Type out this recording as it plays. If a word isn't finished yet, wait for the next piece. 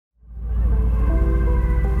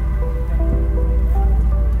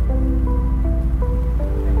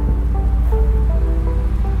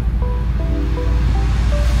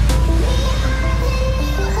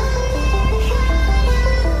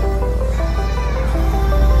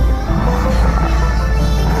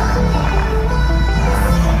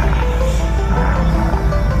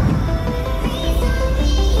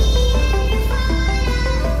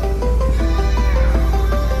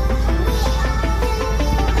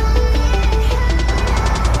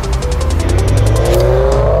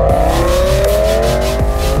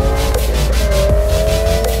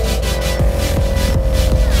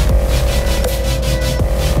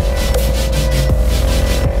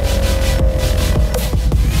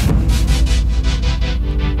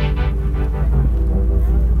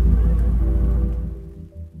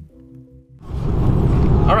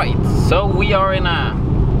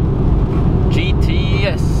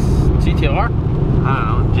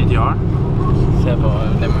GTR? Se på,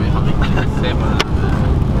 det må vi ha. Se på den.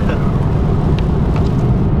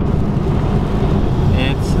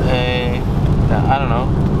 It's a... I don't know.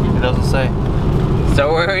 It doesn't say.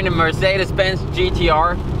 So we're in a Mercedes-Benz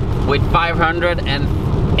GTR with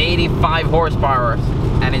 585 horsepower,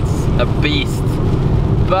 and it's a beast.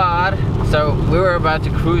 But so we were about to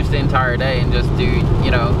cruise the entire day and just do,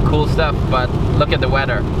 you know, cool stuff, but look at the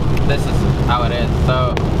weather. This is how it is.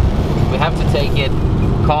 So we have to take it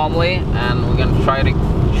calmly, and we're gonna try to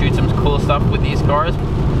shoot some cool stuff with these cars.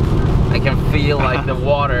 I can feel like the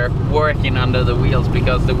water working under the wheels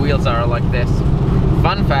because the wheels are like this.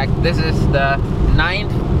 Fun fact, this is the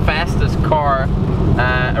 9th fastest car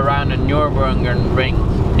around the Nürburgring ring.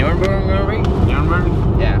 Nürburgring ring?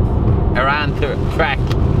 Nürburgring? Yeah, around the track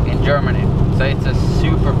in Germany. So it's a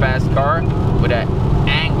super fast car with an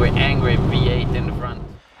angry V8 in the front.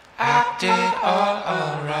 Acted all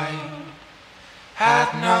alright,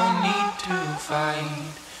 had no need to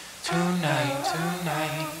fight tonight.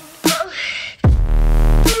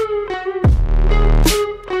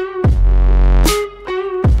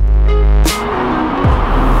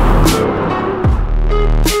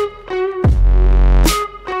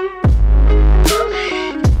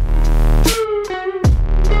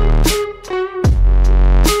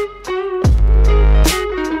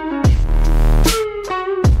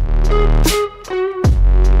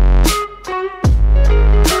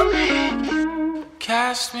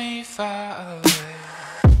 Cast me far away,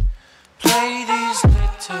 play these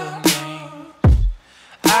little games,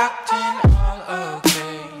 acting all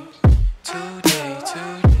okay, today.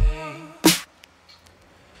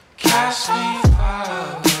 Cast me far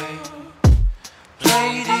away,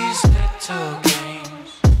 play these little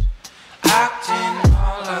games, acting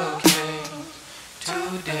all okay,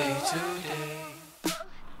 today.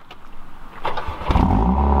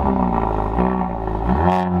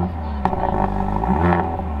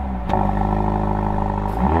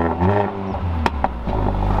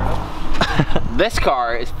 This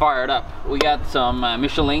car is fired up. We got some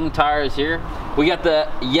Michelin tires here. We got the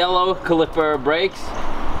yellow caliper brakes.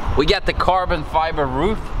 We got the carbon fiber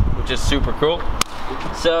roof, which is super cool.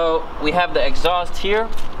 So we have the exhaust here,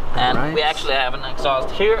 and we actually have an exhaust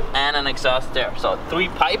here and an exhaust there. So 3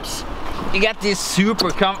 pipes. You got this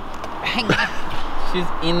super hang on. She's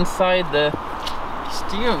inside the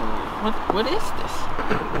steering wheel. What is this?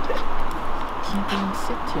 Can't even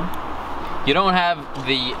sit here. You don't have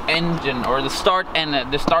the engine or the start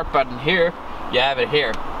button here. You have it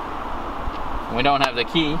here. We don't have the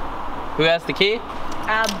key. Who has the key?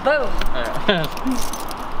 Boom.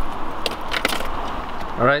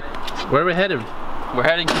 All right, where are we headed? We're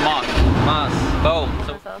heading to Moss. Boom.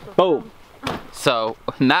 Boom. So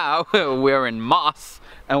now we're in Moss,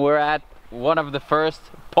 and we're at one of the first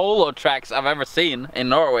polo tracks I've ever seen in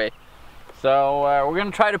Norway. So we're gonna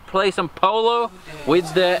try to play some polo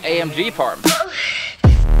with the AMG farm.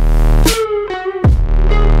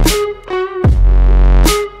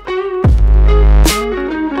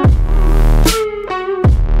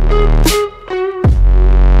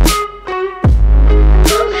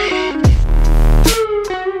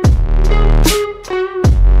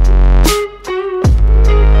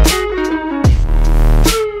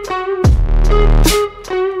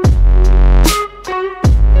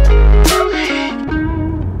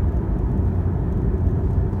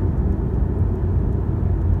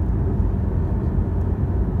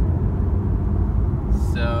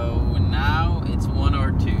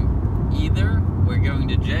 Either we're going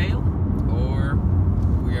to jail or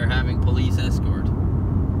we are having police escort.